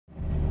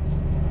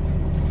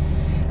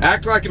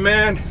Act like a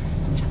man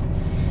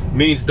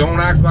means don't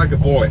act like a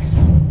boy.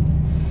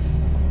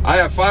 I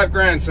have 5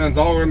 grandsons,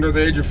 all under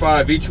the age of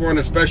 5, each one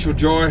a special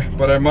joy,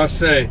 but I must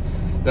say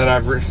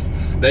that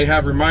they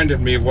have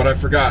reminded me of what I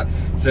forgot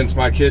since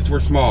my kids were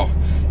small.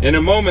 In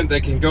a moment,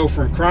 they can go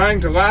from crying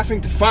to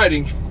laughing to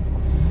fighting.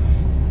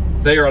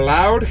 They are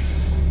loud,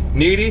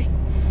 needy,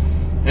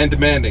 and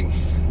demanding.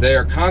 They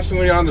are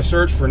constantly on the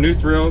search for new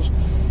thrills,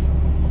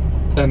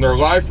 and their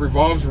life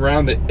revolves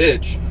around the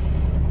itch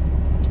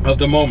of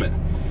the moment.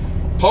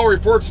 Paul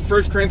reports in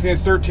 1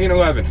 Corinthians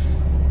 13:11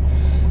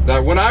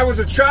 that when I was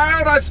a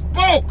child, I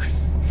spoke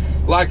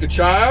like a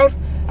child,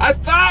 I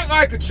thought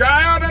like a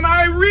child, and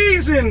I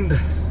reasoned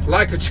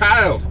like a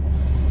child.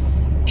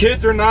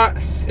 Kids are not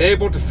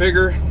able to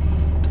figure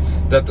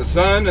that the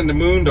sun and the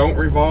moon don't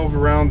revolve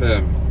around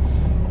them.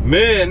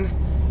 Men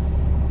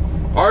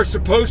are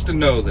supposed to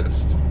know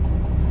this.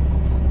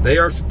 They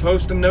are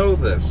supposed to know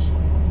this.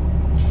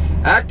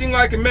 Acting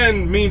like a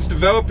man means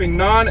developing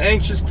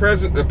non-anxious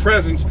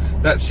presence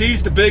that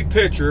sees the big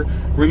picture,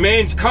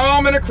 remains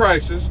calm in a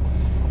crisis,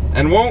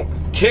 and won't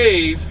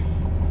cave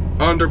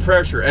under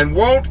pressure.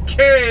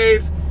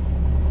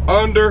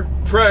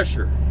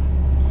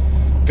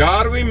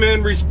 Godly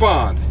men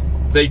respond.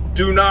 They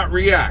do not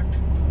react.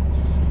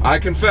 I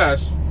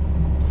confess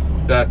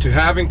that to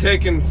having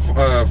taken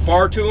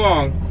far too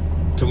long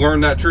to learn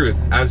that truth,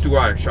 as do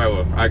I,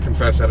 Shiloh. I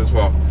confess that as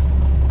well.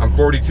 I'm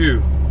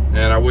 42,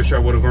 and I wish I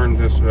would have learned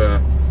this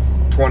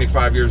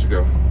 25 years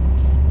ago,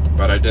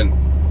 but I didn't.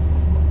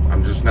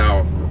 I'm just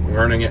now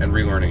learning it and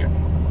relearning it.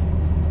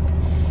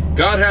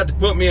 God had to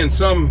put me in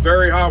some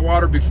very hot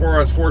water before I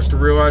was forced to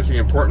realize the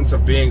importance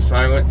of being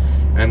silent,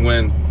 and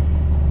when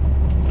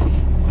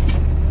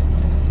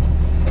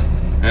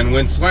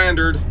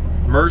slandered,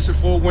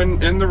 merciful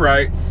when in the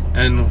right,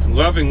 and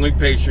lovingly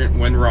patient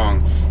when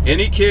wrong.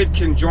 Any kid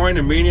can join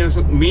a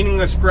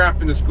meaningless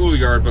scrap in the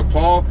schoolyard, but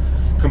Paul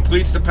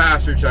completes the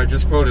passage I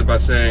just quoted by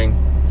saying,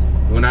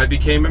 when I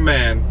became a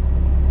man,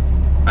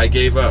 I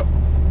gave up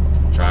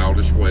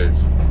childish ways.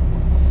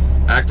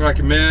 Act like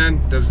a man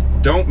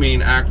don't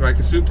mean act like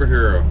a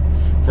superhero.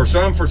 For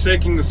some,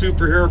 forsaking the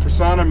superhero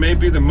persona may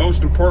be the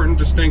most important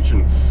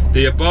distinction.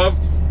 The above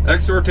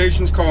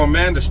exhortations call a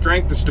man to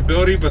strength and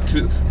stability,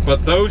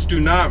 but those do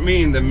not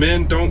mean that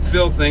men don't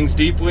feel things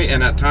deeply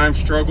and at times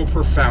struggle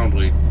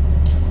profoundly.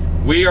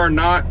 We are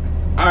not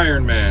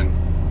Iron Man.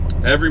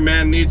 Every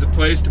man needs a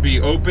place to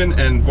be open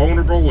and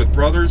vulnerable with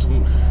brothers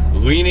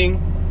leaning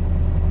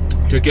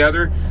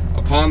together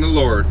upon the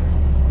Lord.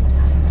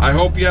 I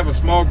hope you have a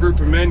small group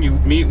of men you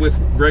meet with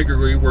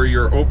regularly where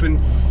you're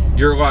open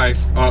your life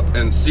up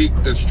and seek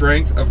the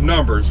strength of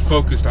numbers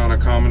focused on a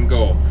common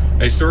goal.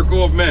 A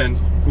circle of men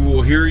who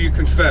will hear you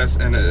confess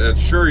and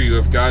assure you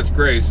of God's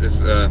grace is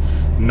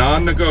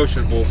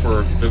non-negotiable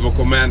for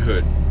biblical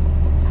manhood.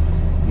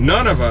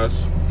 None of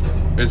us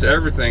is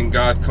everything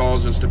God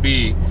calls us to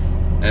be,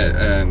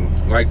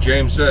 and like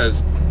James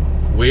says,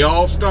 we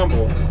all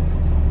stumble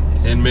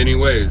in many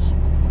ways.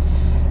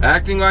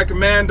 Acting like a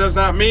man does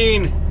not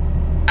mean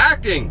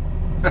acting.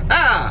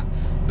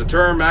 The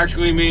term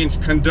actually means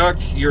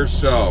conduct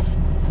yourself.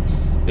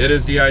 It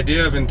is the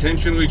idea of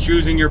intentionally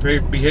choosing your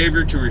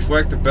behavior to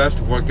reflect the best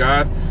of what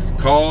God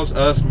calls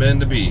us men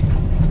to be.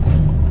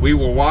 We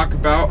will talk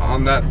about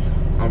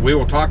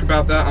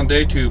that on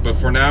day 2, but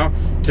for now,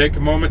 take a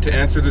moment to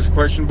answer this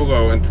question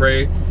below and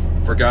pray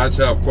for God's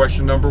help.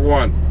 Question number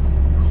 1.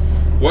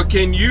 What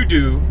can you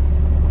do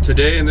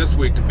today and this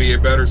week to be a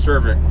better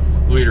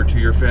servant leader to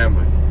your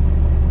family?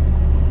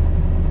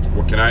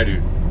 What can I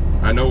do?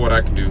 I know what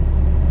I can do.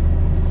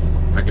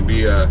 I can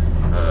be a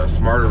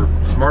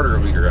smarter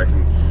leader. I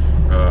can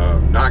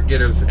not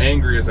get as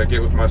angry as I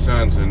get with my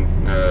sons,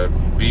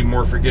 and be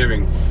more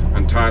forgiving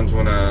on times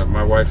when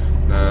my wife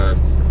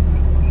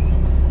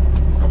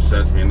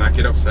upsets me, and not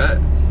get upset.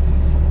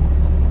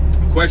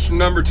 Question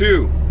number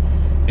 2.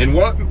 In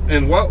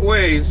what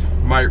ways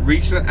might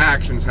recent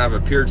actions have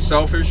appeared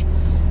selfish,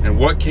 and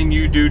what can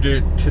you do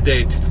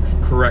today to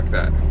correct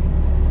that?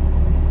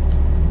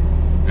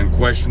 And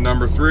question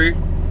number 3.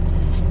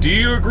 Do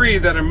you agree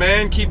that a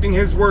man keeping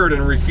his word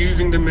and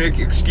refusing to make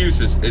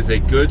excuses is a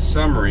good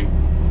summary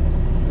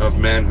of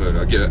manhood?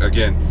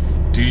 Again,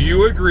 do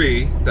you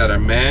agree that a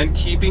man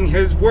keeping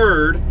his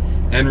word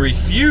and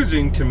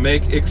refusing to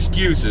make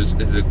excuses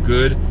is a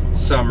good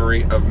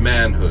summary of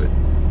manhood?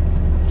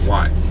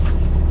 Why?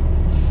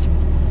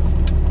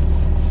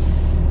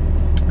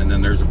 And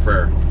then there's a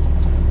prayer.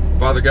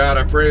 Father God,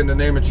 I pray in the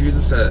name of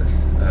Jesus that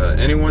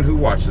anyone who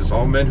watches,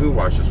 all men who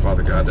watch this,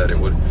 Father God, that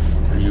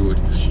you would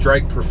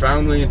strike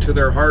profoundly into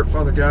their heart,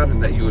 Father God,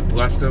 and that you would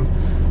bless them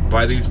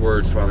by these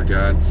words, Father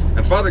God.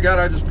 And Father God,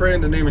 I just pray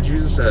in the name of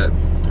Jesus that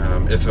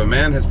if a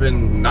man has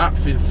been not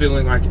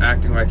feeling like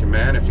acting like a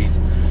man, if he's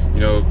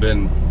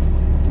been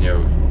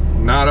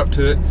not up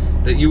to it,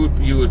 that you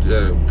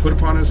would put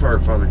upon his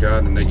heart, Father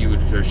God, and that you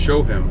would just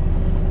show him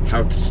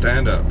how to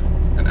stand up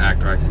and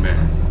act like a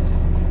man.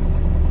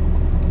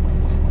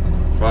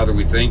 Father,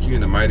 we thank you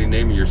in the mighty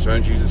name of your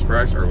Son, Jesus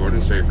Christ, our Lord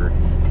and Savior.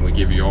 And we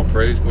give you all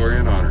praise, glory,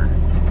 and honor.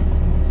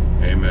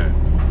 Amen.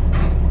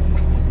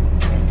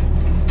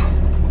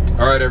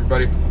 All right,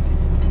 everybody.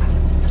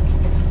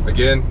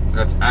 Again,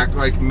 that's Act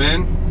Like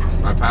Men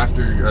by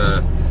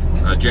Pastor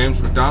James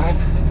McDonald.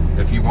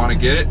 If you want to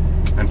get it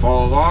and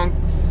follow along,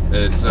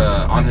 it's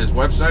on his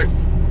website.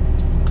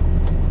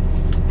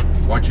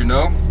 Want you to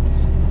know,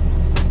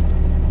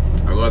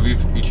 I love you,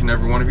 each and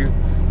every one of you,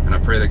 and I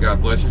pray that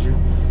God blesses you.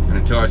 And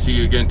until I see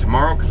you again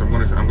tomorrow, because I'm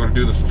gonna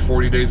do this for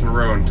 40 days in a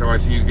row. Until I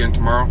see you again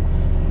tomorrow,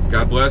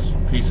 God bless,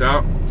 peace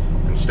out,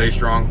 and stay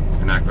strong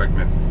and act like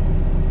men.